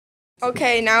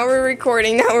Okay, now we're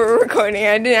recording.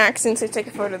 I didn't accidentally take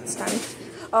a photo this time.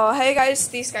 Hey guys,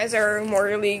 these guys are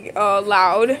morally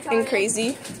loud and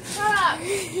crazy. Shut up.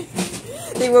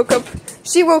 They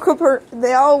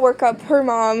all woke up her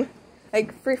mom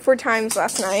like 3-4 times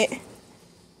last night.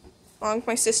 Along with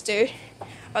my sister.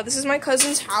 This is my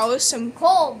cousin's house. I'm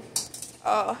cold.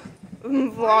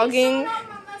 Vlogging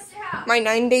my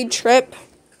 9-day trip.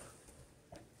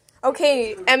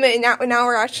 Okay, Emma, now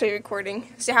we're actually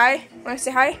recording. Say hi. Want to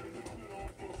say hi?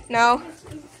 No?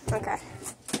 Okay.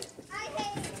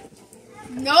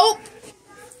 Nope.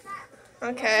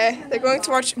 Okay, they're going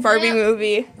to watch Barbie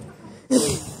movie.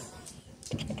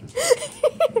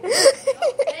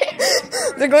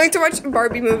 They're going to watch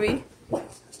Barbie movie.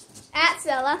 At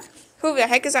Stella. Who the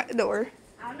heck is at the door?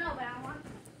 I don't know, but I want.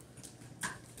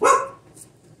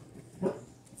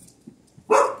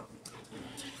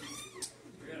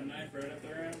 We got a knife right up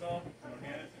there, Annabelle. Want to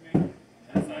hand it to me?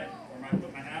 That side? Or am I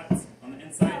put my hats on the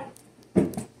inside?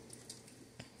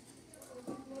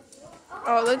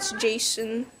 Oh, that's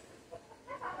Jason.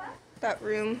 That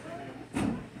room.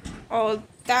 Oh,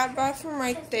 that bathroom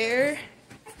right there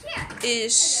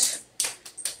is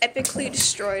epically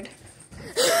destroyed.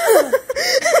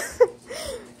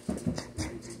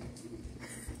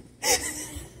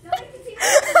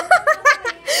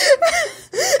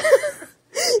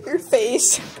 Your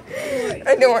face.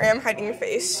 I know where I am hiding your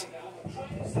face.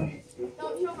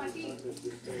 Don't show my feet.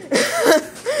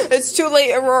 It's too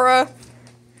late, Aurora.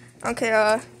 Okay,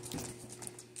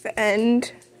 the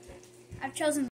end. I've chosen